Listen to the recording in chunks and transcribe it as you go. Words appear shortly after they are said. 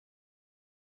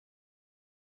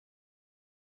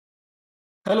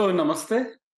Hello,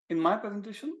 namaste. In my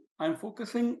presentation, I'm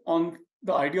focusing on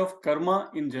the idea of karma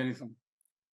in Jainism.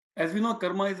 As we know,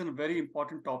 karma is a very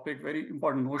important topic, very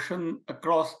important notion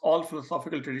across all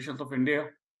philosophical traditions of India.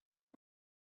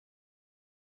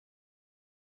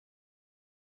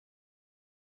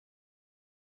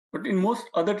 But in most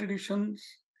other traditions,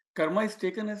 karma is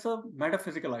taken as a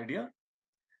metaphysical idea.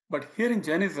 But here in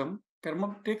Jainism,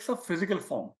 karma takes a physical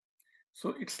form.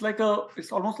 So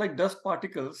it's almost like dust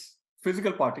particles,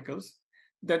 physical particles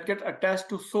that get attached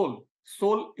to soul.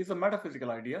 Soul is a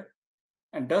metaphysical idea,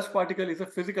 and dust particle is a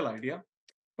physical idea,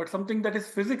 but something that is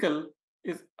physical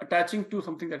is attaching to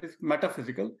something that is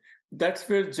metaphysical. That's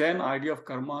where Jain idea of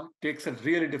karma takes a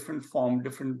really different form,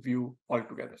 different view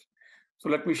altogether. So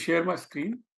let me share my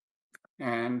screen,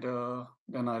 and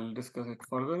then I'll discuss it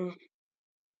further.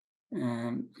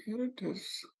 And here it is.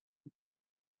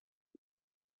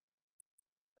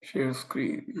 Share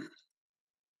screen.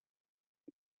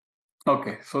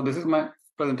 Okay, so this is my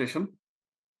presentation.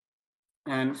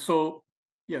 And so,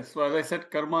 yes, so as I said,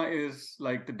 karma is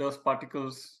like the dust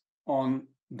particles on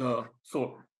the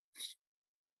soul.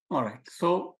 All right,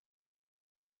 so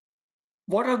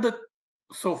what are the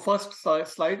first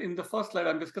slide, in the first slide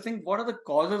I'm discussing what are the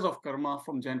causes of karma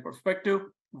from Jain perspective,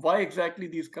 why exactly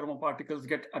these karma particles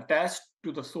get attached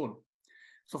to the soul.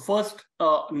 So first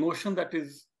notion that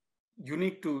is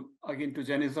unique to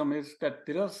Jainism is that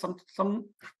there are some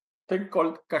thing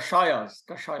called kashayas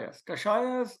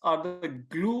are the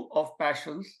glue of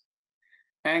passions: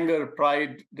 anger,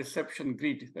 pride, deception,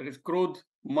 greed, that is krodh,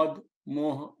 mad,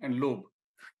 moh, and lobh.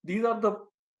 These are the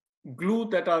glue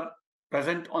that are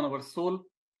present on our soul,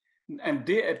 and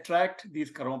they attract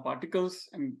these karma particles,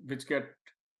 and which get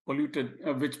polluted,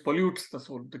 which pollutes the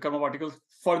soul. The karma particles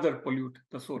further pollute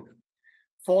the soul.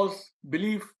 False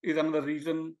belief is another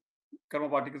reason karma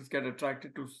particles get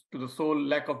attracted to the soul.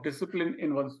 Lack of discipline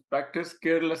in one's practice,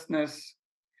 carelessness,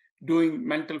 doing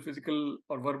mental, physical,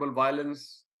 or verbal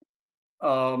violence,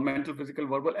 mental, physical,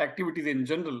 verbal activities in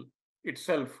general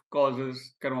itself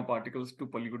causes karma particles to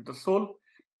pollute the soul.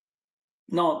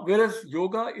 Now, whereas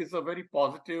yoga is a very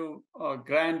positive,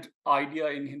 grand idea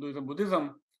in Hinduism,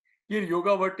 Buddhism, here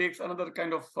yoga word takes another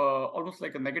kind of almost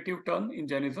like a negative turn in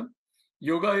Jainism.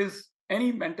 Yoga is any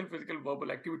mental, physical,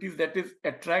 verbal activities that is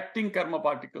attracting karma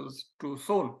particles to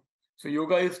soul. So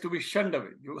yoga is to be shunned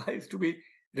away. Yoga is to be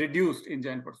reduced in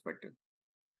Jain perspective.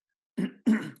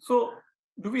 So,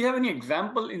 do we have any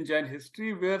example in Jain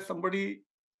history where somebody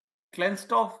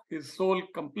cleansed off his soul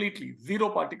completely? Zero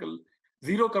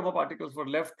karma particles were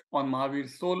left on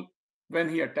Mahavir's soul when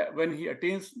he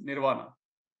attains nirvana.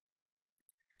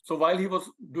 So while he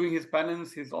was doing his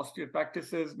penance, his austere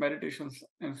practices, meditations,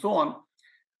 and so on,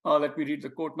 let me read the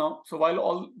quote now. So while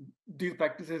all these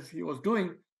practices he was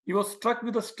doing, he was struck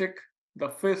with a stick, the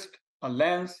fist, a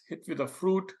lance, hit with a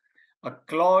fruit, a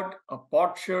clod, a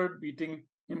potsherd beating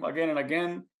him again and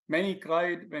again. Many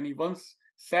cried when he once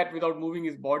sat without moving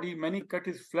his body. Many cut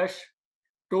his flesh,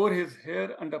 tore his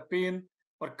hair under pain,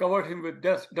 or covered him with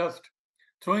dust.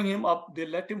 Throwing him up, they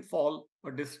let him fall,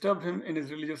 or disturbed him in his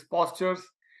religious postures.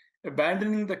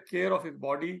 Abandoning the care of his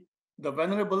body, the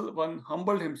venerable one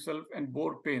humbled himself and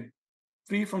bore pain,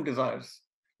 free from desires.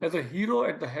 As a hero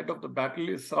at the head of the battle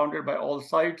is surrounded by all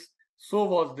sides, so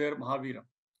was there Mahavira.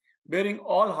 Bearing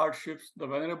all hardships, the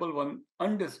venerable one,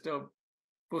 undisturbed,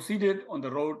 proceeded on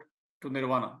the road to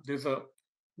nirvana. There's a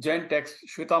Jain text,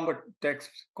 Shwetambar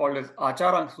text called as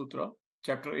Acharang Sutra,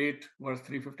 chapter 8, verse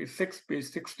 356, page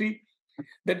 60,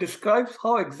 that describes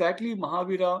how exactly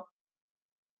Mahavira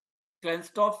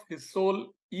cleansed off his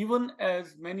soul, even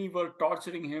as many were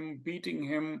torturing him, beating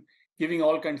him, giving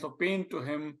all kinds of pain to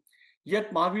him.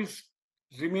 Yet Mahavir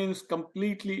remains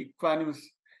completely equanimous,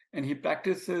 and he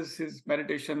practices his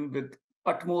meditation with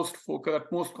utmost focus,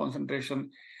 utmost concentration.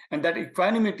 And that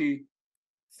equanimity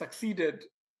succeeded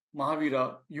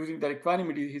Mahavira, using that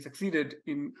equanimity, he succeeded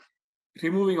in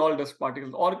removing all dust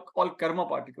particles, all karma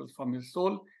particles from his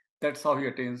soul. That's how he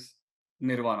attains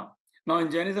nirvana. Now,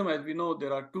 in Jainism, as we know,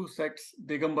 there are two sects,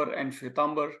 Digambar and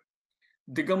Shwetambar.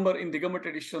 In Digambar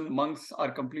tradition, monks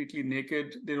are completely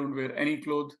naked, they don't wear any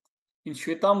clothes. In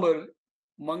Shwetambar,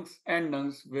 monks and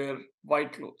nuns wear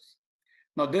white clothes.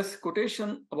 Now, this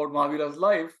quotation about Mahavira's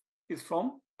life is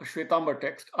from a Shwetambar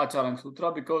text, Acharang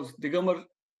Sutra, because Digambar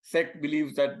sect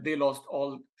believes that they lost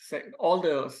all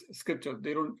the scriptures.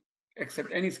 They don't accept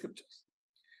any scriptures.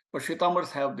 But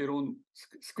Shwetambars have their own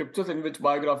scriptures in which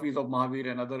biographies of Mahavir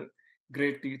and other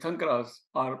great Tirthankaras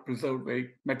are preserved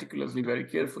very meticulously, very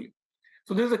carefully.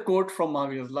 So there's a quote from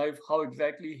Mahavir's life, how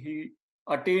exactly he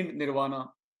attained nirvana.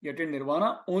 He attained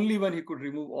nirvana only when he could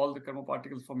remove all the karma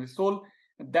particles from his soul.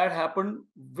 That happened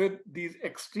with these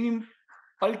extreme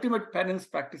ultimate penance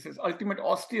practices, ultimate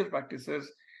austere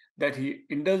practices that he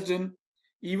indulged in,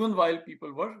 even while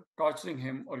people were torturing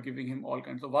him or giving him all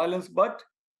kinds of violence. But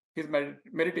his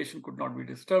meditation could not be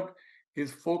disturbed.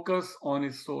 His focus on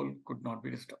his soul could not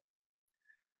be disturbed.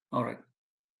 All right.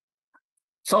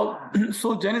 So,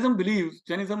 so Jainism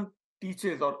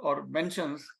teaches or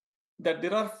mentions that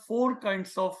there are 4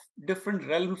 kinds of different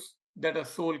realms that a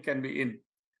soul can be in.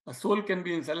 A soul can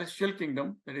be in celestial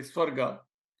kingdom, that is Swarga.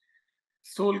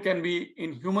 Soul can be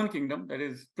in human kingdom, that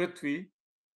is Prithvi.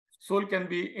 Soul can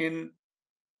be in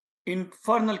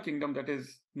infernal kingdom, that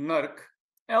is Nark.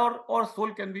 Or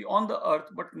soul can be on the earth,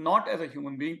 but not as a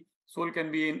human being. Soul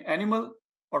can be in animal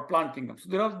or plant kingdom.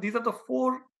 So these are the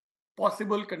 4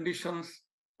 possible conditions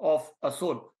of a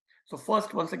soul. So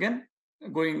first, once again,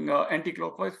 going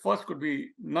anti-clockwise, first could be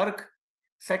Nark.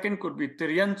 Second could be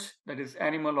Tiryanch, that is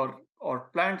animal or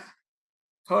plants.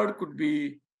 Third could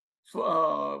be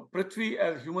Prithvi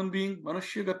as human being,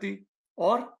 Manushya Gati,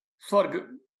 or Swarg,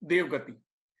 Dev Gati.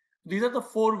 These are the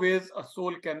 4 ways a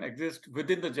soul can exist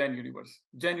within the Jain universe.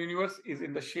 Jain universe is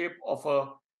in the shape of a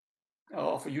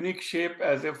unique shape,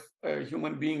 as if a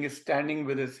human being is standing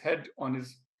with his head on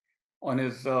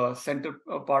his center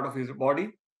part of his body.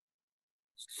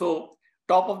 So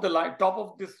top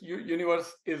of this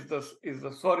universe is the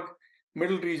Swarg,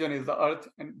 middle region is the earth,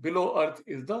 and below earth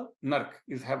is the Nark,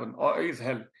 is heaven or is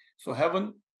hell. So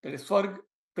heaven, there is Swarg,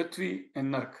 Prithvi,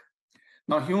 and Nark.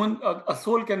 Now, a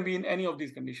soul can be in any of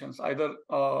these conditions, either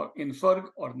in Swarg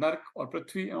or Nark or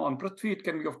Prithvi. And on Prithvi, it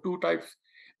can be of 2 types.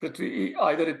 Prithvi,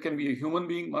 either it can be a human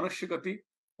being, Manushya Gati,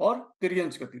 or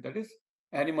Tiryanch Gati, that is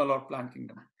animal or plant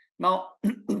kingdom. Now,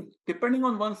 depending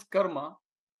on one's karma,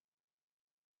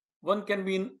 one can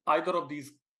be in either of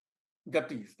these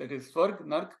gatis, that is Swarg,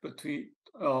 Nark, Prithvi,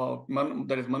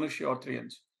 that is Manushya or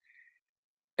Tiryanch.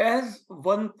 As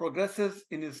one progresses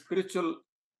in his spiritual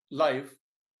life,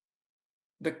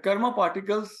 the karma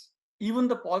particles, even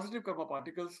the positive karma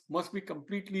particles, must be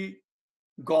completely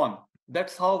gone.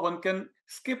 That's how one can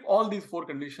skip all these 4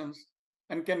 conditions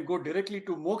and can go directly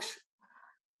to moksha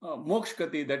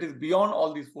gati, that is beyond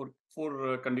all these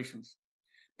four conditions.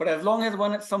 But as long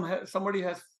as somebody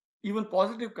has even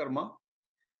positive karma,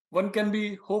 one can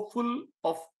be hopeful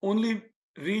of only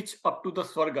reach up to the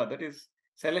Swarga, that is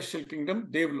celestial kingdom,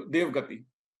 Devgati.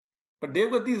 But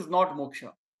Devgati is not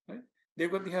moksha. Right?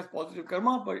 Devgati has positive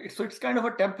karma, but it's kind of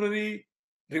a temporary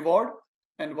reward.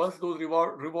 And once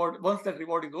that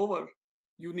reward is over,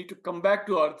 you need to come back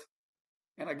to earth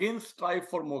and again strive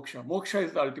for moksha. Moksha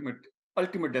is the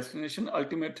ultimate destination,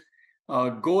 ultimate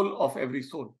goal of every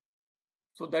soul.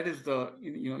 So that is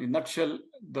in a nutshell,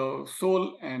 the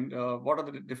soul and what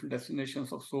are the different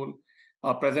destinations of soul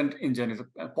present in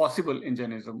Jainism, possible in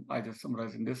Jainism. I just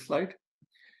summarized in this slide.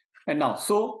 And now,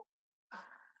 so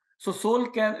soul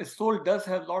does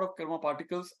have a lot of karma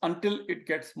particles until it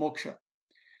gets moksha.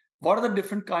 What are the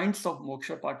different kinds of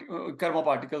karma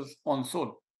particles on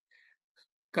soul?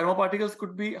 Karma particles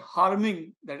could be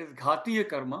harming, that is ghatiya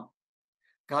karma.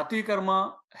 Ghatiya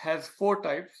karma has 4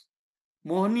 types.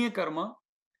 Mohaniya karma,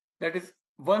 that is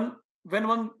when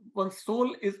one's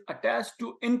soul is attached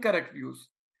to incorrect views.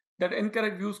 That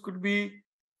incorrect views could be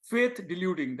faith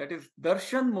deluding, that is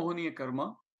darshan mohaniya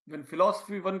karma, when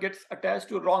one gets attached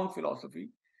to wrong philosophy,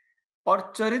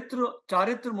 or charitra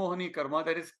mohaniya karma,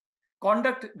 that is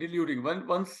conduct deluding, when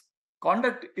one's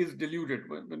conduct is deluded,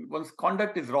 when one's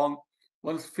conduct is wrong,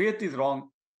 one's faith is wrong,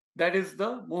 that is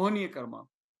the mohaniya karma.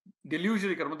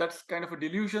 Delusionary karma, that's kind of a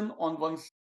delusion on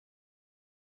one's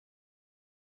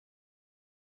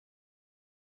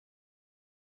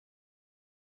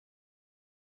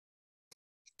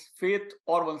faith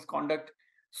or one's conduct.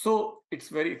 So it's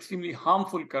very extremely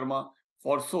harmful karma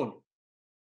for soul.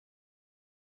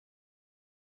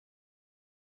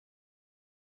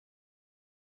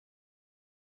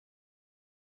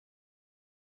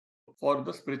 For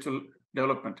the spiritual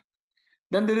development.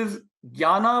 Then there is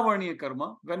Jnanavarniya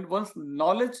karma, when one's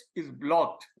knowledge is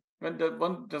blocked, when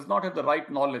one does not have the right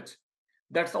knowledge.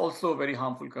 That's also very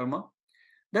harmful karma.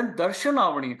 Then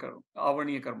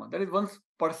Darshan-avarniya karma, that is one's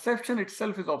perception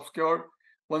itself is obscured,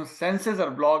 one's senses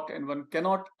are blocked, and one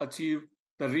cannot achieve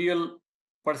the real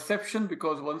perception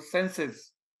because one's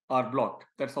senses are blocked.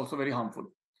 That's also very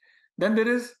harmful. Then there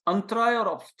is antraya or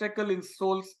obstacle in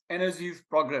soul's energies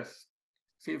progress.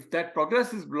 See, if that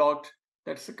progress is blocked,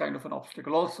 that's a kind of an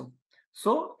obstacle also.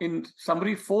 So in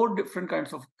summary, 4 different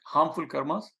kinds of harmful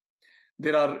karmas.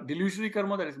 There are delusionary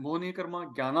karma, that is mohaniya karma,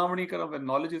 jnanavani karma, when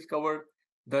knowledge is covered,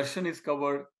 darshan is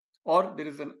covered, or there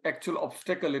is an actual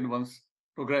obstacle in one's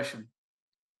progression.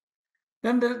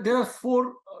 Then there are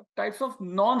four types of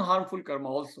non-harmful karma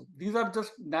also. These are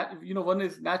just, one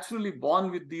is naturally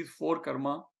born with these four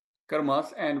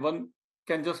karmas, and one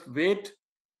can just wait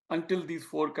until these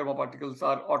four karma particles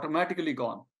are automatically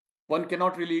gone. One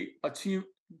cannot really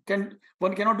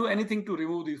one cannot do anything to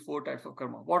remove these four types of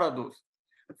karma. What are those?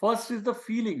 First is the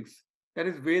feelings. That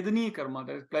is Vedani karma,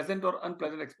 that is pleasant or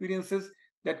unpleasant experiences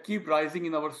that keep rising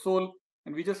in our soul,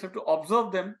 and we just have to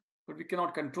observe them, but we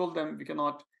cannot control them, we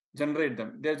cannot generate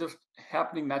them. They're just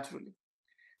happening naturally.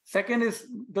 Second is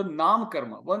the Nam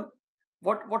karma.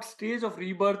 What stage of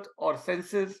rebirth or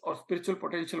senses or spiritual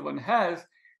potential one has,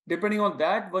 depending on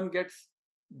that, one gets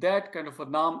that kind of a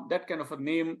Nam, that kind of a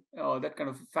name, that kind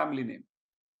of a family name.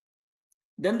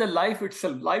 Then the life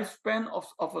itself, lifespan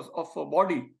of a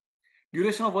body,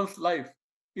 duration of one's life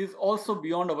is also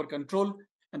beyond our control,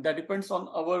 and that depends on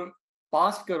our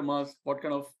past karmas, what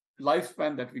kind of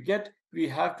lifespan that we get. We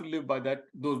have to live by that,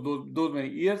 those many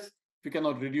years. We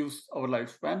cannot reduce our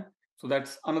lifespan. So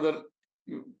that's another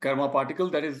karma particle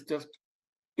that is just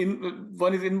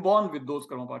one is inborn with those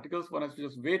karma particles. One has to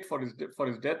just wait for his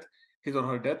death, his or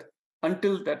her death,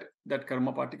 until that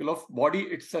karma particle of body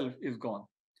itself is gone.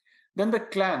 Then the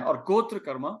clan or gotra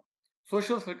karma,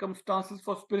 social circumstances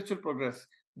for spiritual progress.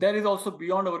 That is also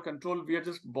beyond our control. We are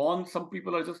just born. Some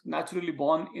people are just naturally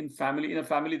born in a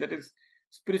family that is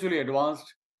spiritually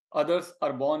advanced. Others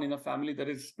are born in a family that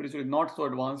is spiritually not so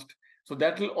advanced. So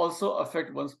that will also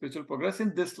affect one's spiritual progress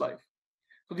in this life.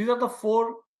 So these are the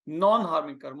four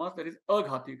non-harming karmas. That is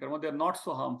aghati karma. They are not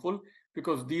so harmful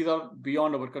because these are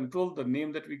beyond our control. The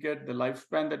name that we get, the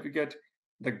lifespan that we get,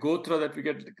 the gotra that we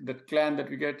get, the clan that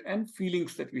we get, and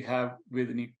feelings that we have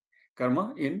within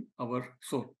karma in our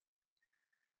soul.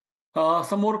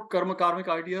 Some more karmic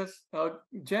ideas.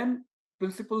 Jain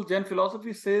principle, Jain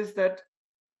philosophy says that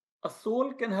a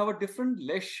soul can have a different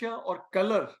leshya or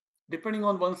color depending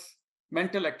on one's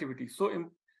mental activity.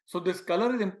 So this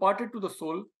color is imparted to the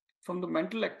soul from the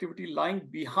mental activity lying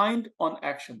behind an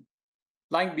action.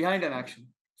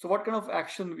 So what kind of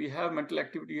action we have, mental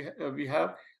activity we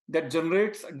have, that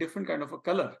generates a different kind of a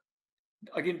color.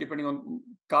 Again, depending on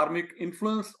karmic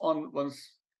influence on one's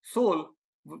soul,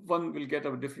 one will get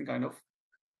a different kind of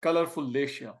colorful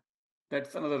leshya.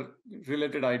 That's another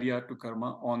related idea to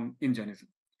karma in Jainism.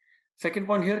 Second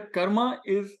point here,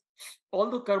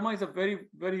 although karma is a very,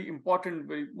 very important,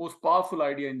 very most powerful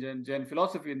idea in Jain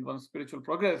philosophy in one's spiritual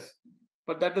progress,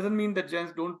 but that doesn't mean that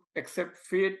Jains don't accept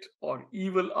fate or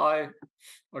evil eye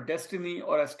or destiny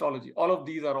or astrology. All of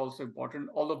these are also important.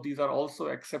 All of these are also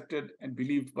accepted and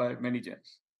believed by many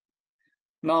Jains.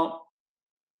 Now,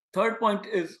 third point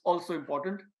is also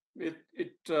important. It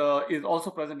is also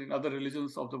present in other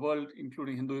religions of the world,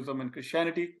 including Hinduism and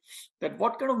Christianity, that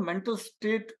what kind of mental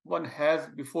state one has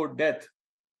before death,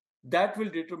 that will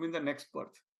determine the next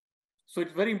birth. So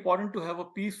it's very important to have a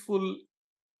peaceful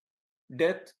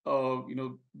death.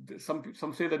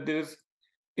 Some say that there is,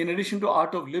 in addition to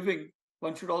art of living,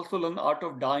 one should also learn the art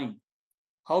of dying.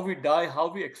 How we die, how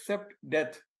we accept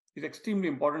death is extremely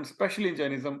important, especially in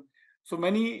Jainism. So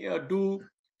many do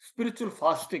spiritual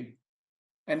fasting,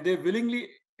 and they willingly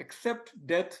accept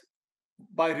death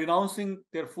by renouncing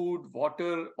their food,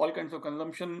 water, all kinds of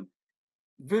consumption,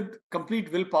 with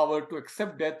complete willpower to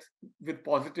accept death with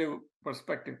positive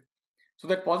perspective. So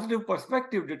that positive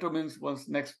perspective determines one's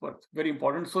next birth. Very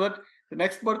important, so that the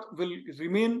next birth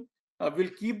will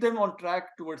keep them on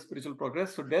track towards spiritual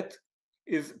progress. So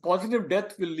positive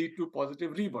death will lead to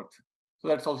positive rebirth. So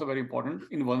that's also very important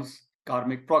in one's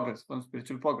karmic progress, one's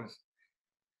spiritual progress.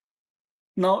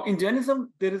 Now, in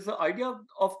Jainism, there is the idea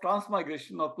of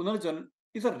transmigration or punarjan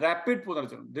is a rapid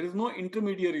punarjan. There is no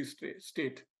intermediary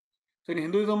state. So in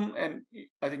Hinduism, and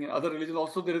I think in other religions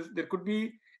also, there could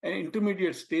be an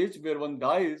intermediate stage where one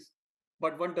dies,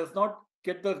 but one does not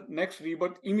get the next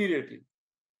rebirth immediately.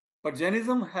 But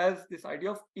Jainism has this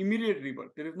idea of immediate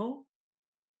rebirth. There is no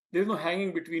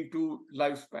hanging between two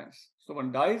lifespans. So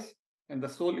one dies, and the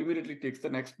soul immediately takes the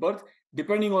next birth,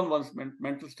 depending on one's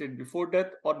mental state before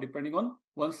death, or depending on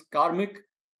one's karmic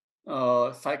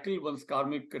cycle, one's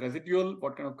karmic residual,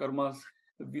 what kind of karmas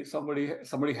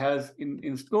somebody has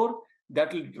in store.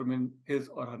 That will determine his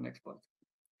or her next birth.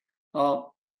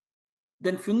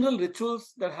 Then funeral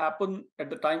rituals that happen at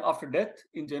the time after death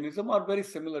in Jainism are very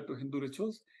similar to Hindu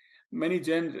rituals. Many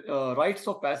Jain rites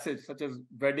of passage, such as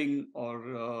wedding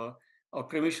or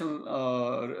cremation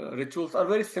rituals, are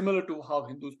very similar to how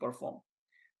Hindus perform.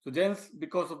 So Jains,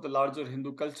 because of the larger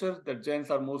Hindu culture,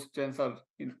 that most Jains are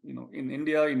in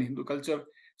India, in Hindu culture.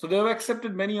 So they have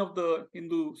accepted many of the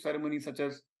Hindu ceremonies, such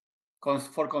as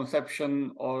for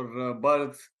conception or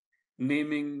birth,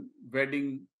 naming,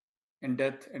 wedding, and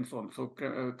death and so on. So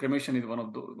cremation is one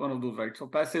of those rites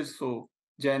of passage. So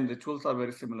Jain rituals are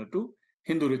very similar to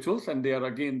Hindu rituals, and they are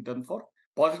again done for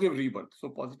positive rebirth. So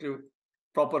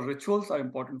proper rituals are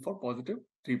important for positive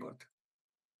rebirth.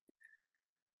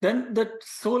 Then the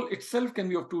soul itself can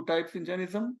be of two types in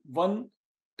Jainism. One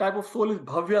type of soul is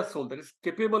bhavya soul, that is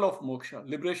capable of moksha.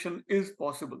 Liberation is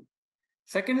possible.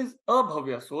 Second is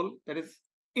abhavya soul, that is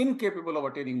incapable of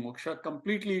attaining moksha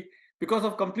completely because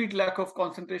of complete lack of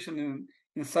concentration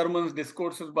in sermons,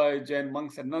 discourses by Jain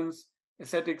monks and nuns,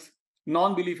 ascetics,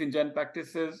 non-belief in Jain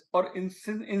practices, or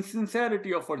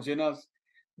insincerity of Jainas.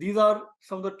 These are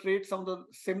some of the traits, some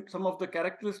of the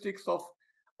characteristics of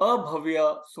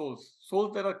abhavya souls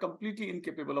that are completely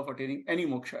incapable of attaining any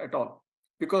moksha at all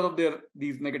because of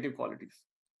these negative qualities.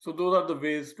 So those are the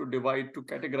ways to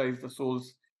categorize the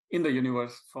souls in the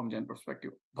universe from Jain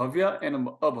perspective. Bhavya and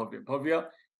abhavya. Bhavya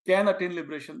can attain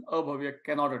liberation, abhavya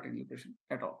cannot attain liberation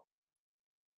at all.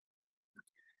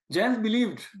 Jains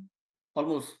believed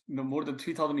almost more than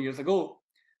 3,000 years ago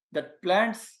that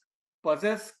plants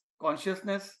possess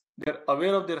consciousness, they're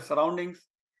aware of their surroundings,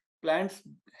 plants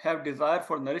have desire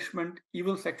for nourishment,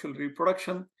 even sexual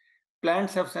reproduction,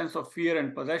 plants have sense of fear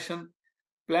and possession,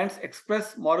 plants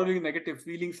express morally negative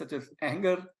feelings such as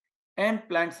anger, and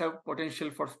plants have potential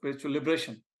for spiritual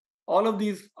liberation. All of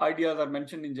these ideas are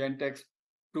mentioned in Jain text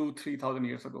 2,000-3,000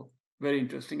 years ago. Very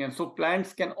interesting. And so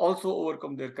plants can also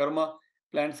overcome their karma.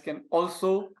 Plants can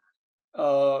also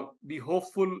be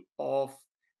hopeful of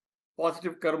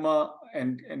positive karma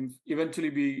and eventually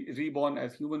be reborn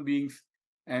as human beings.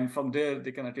 And from there,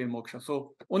 they can attain moksha.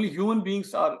 So only human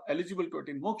beings are eligible to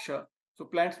attain moksha. So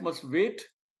plants must wait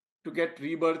to get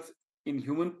rebirth in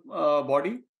human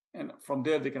body, and from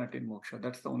there they can attain moksha.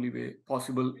 That's the only way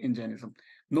possible in Jainism.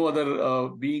 No other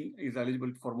being is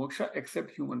eligible for moksha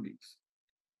except human beings.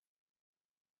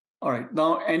 All right,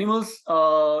 now animals.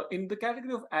 In the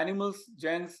category of animals,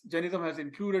 Jainism has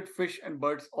included fish and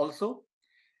birds also.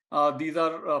 These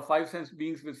are five sense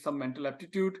beings with some mental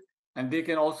aptitude, and they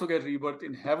can also get rebirth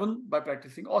in heaven by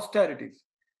practicing austerities.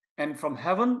 And from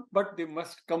heaven, but they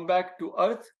must come back to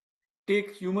earth,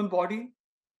 take human body.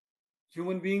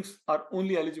 Human beings are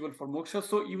only eligible for moksha,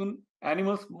 so even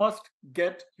animals must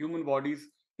get human bodies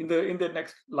in their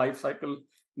next life cycle.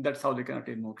 That's how they can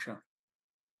attain moksha.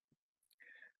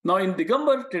 Now, in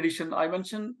Digambar tradition, I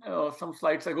mentioned some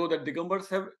slides ago that Digambars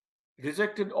have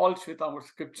rejected all Shwetambar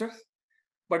scriptures.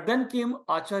 But then came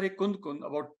Acharya Kund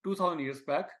about 2,000 years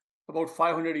back, about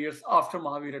 500 years after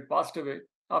Mahavir had passed away,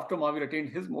 after Mahavir attained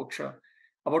his moksha.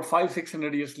 About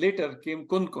 500-600 years later came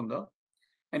Kunda,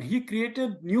 and he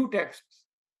created new texts,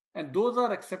 and those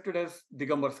are accepted as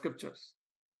Digambar scriptures.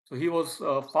 So he was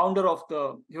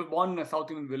he was born in a South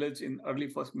Indian village in early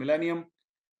first millennium,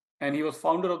 and he was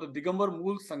founder of the Digambar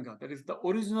Mool Sangha, that is the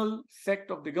original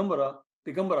sect of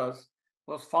Digambaras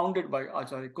was founded by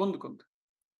Acharya Kund.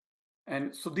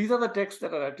 And so these are the texts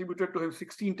that are attributed to him,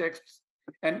 16 texts,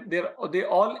 and they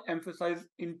all emphasize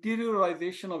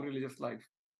interiorization of religious life,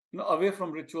 away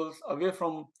from rituals, away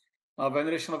from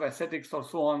veneration of ascetics or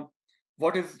so on.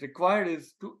 What is required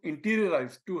is to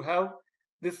interiorize, to have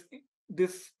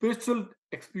this spiritual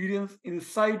experience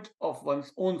inside of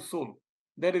one's own soul.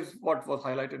 That is what was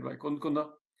highlighted by Kunda.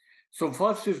 So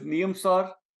first is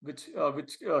Niyamsar, which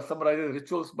summarizes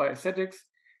rituals by ascetics.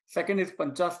 Second is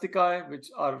Panchastikaya, which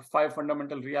are five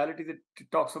fundamental realities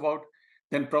it talks about.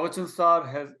 Then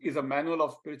Pravachansar is a manual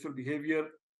of spiritual behavior.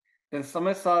 Then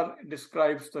Samaysar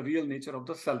describes the real nature of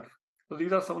the self. So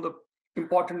these are some of the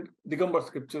important Digambar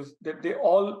scriptures that they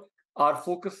all are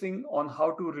focusing on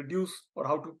how to reduce or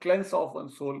how to cleanse off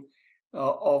one's soul,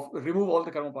 remove all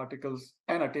the karma particles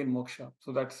and attain moksha.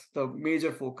 So that's the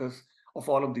major focus of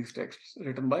all of these texts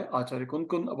written by Acharya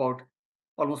Kund about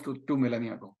almost 2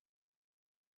 millennia ago.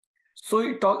 So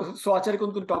Acharya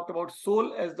Kund talked about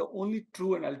soul as the only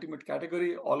true and ultimate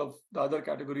category. All of the other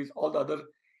categories, all the other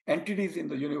entities in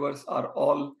the universe are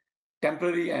all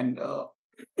temporary and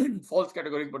false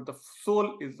categories, but the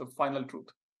soul is the final truth.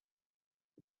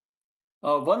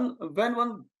 When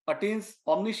one attains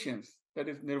omniscience, that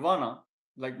is nirvana,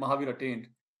 like Mahavir attained,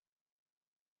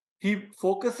 he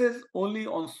focuses only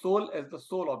on soul as the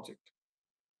sole object.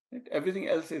 Right? Everything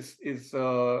else is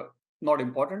not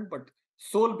important, but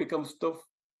soul becomes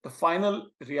the final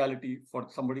reality for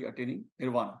somebody attaining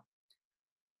nirvana.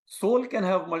 Soul can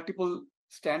have multiple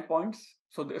standpoints.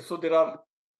 So there are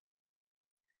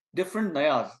different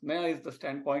nayas. Naya is the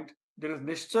standpoint. There is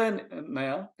Nishchay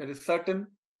Naya, that is certain,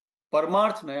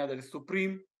 Paramarth Naya, that is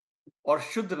supreme, or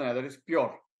Shuddha Naya, that is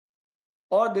pure.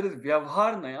 Or there is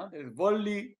Vyavhar Naya, that is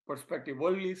worldly perspective,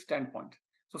 worldly standpoint.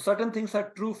 So certain things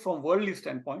are true from worldly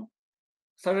standpoint.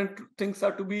 certain things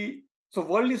are to be, so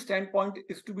worldly standpoint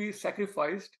is to be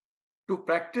sacrificed to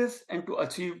practice and to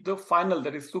achieve the final,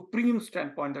 that is supreme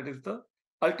standpoint, that is the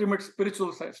ultimate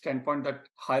spiritual standpoint that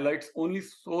highlights only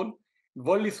soul.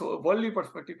 Worldly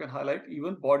perspective can highlight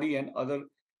even body and other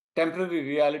temporary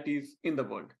realities in the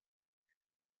world.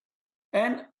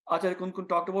 And Acharya Kunkun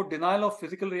talked about denial of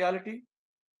physical reality,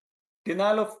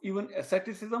 denial of even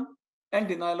asceticism, and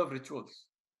denial of rituals.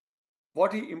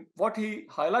 What he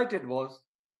highlighted was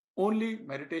only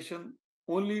meditation,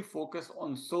 only focus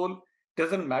on soul.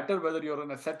 Doesn't matter whether you're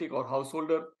an ascetic or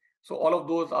householder. So all of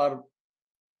those are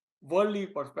worldly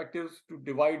perspectives to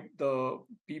divide the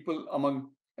people among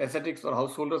ascetics or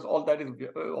householders. All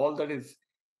that is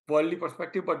worldly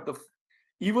perspective. But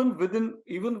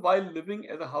even while living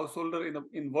as a householder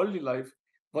in worldly life,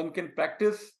 one can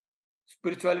practice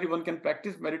spirituality, one can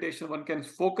practice meditation, one can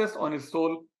focus on his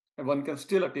soul, and one can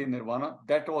still attain nirvana.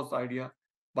 That was the idea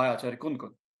by Acharya Kunkun.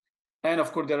 And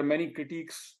of course, there are many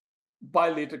critiques by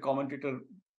later commentator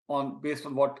based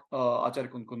on what Acharya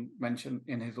Kunkun mentioned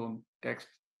in his own text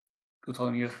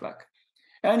 2000 years back.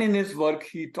 And in his work,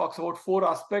 he talks about 4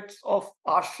 aspects of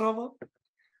ashrava,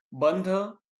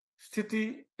 bandha,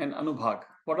 sthiti, and anubhag.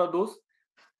 What are those?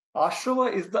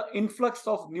 Ashrava is the influx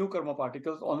of new karma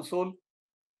particles on soul,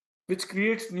 which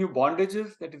creates new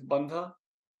bondages, that is bandha.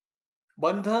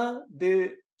 Bandha,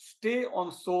 they stay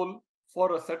on soul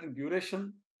for a certain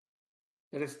duration,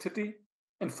 that is sthiti.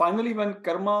 And finally, when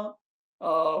karma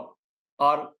are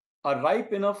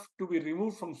ripe enough to be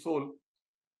removed from soul,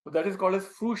 so that is called as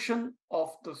fruition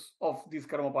of these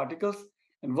karma particles.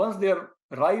 And once they are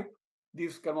ripe,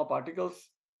 these karma particles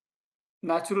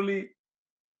naturally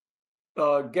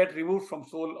get removed from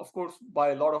soul. Of course,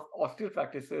 by a lot of austere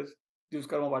practices, these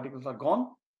karma particles are gone,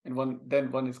 and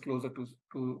one is closer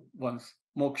to one's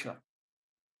moksha.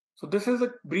 So this is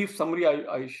a brief summary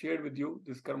I shared with you.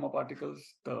 These karma particles,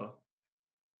 the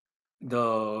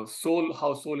soul,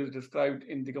 how soul is described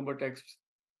in Digambar texts.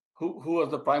 Who was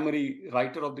the primary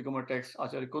writer of Digambar text?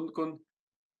 Acharya Kunkun.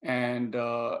 And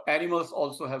animals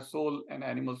also have soul, and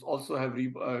animals also have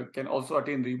can also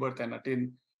attain rebirth and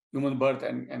attain human birth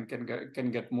and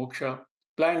can get moksha.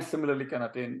 Plants similarly can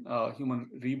attain human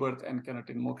rebirth and can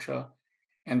attain moksha.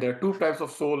 And there are 2 types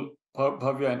of soul,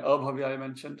 bhavya and abhavya, I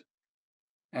mentioned.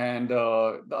 And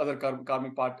the other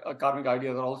karmic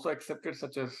ideas are also accepted,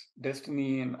 such as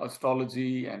destiny and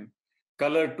astrology and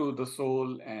color to the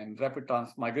soul and rapid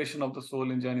transmigration of the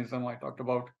soul in Jainism. I talked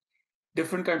about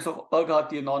different kinds of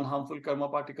aghati, non-harmful karma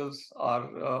particles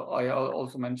are I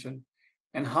also mentioned,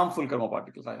 and harmful karma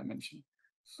particles I have mentioned.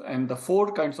 So, and the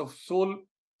 4 kinds of soul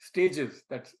stages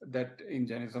that in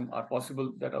Jainism are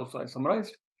possible, that also I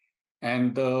summarized.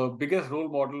 And the biggest role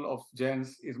model of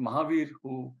Jains is Mahavir,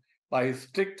 who by his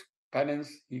strict penance,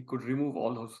 he could remove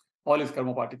all his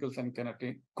karma particles and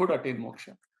could attain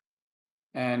moksha.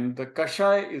 And the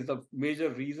kashai is the major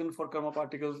reason for karma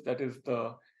particles, that is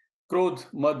the krodh,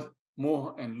 mad,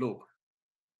 moh, and lobh.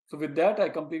 So with that, I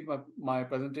complete my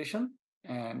presentation,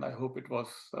 and I hope it was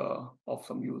of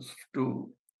some use to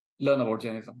learn about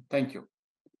Jainism. Thank you.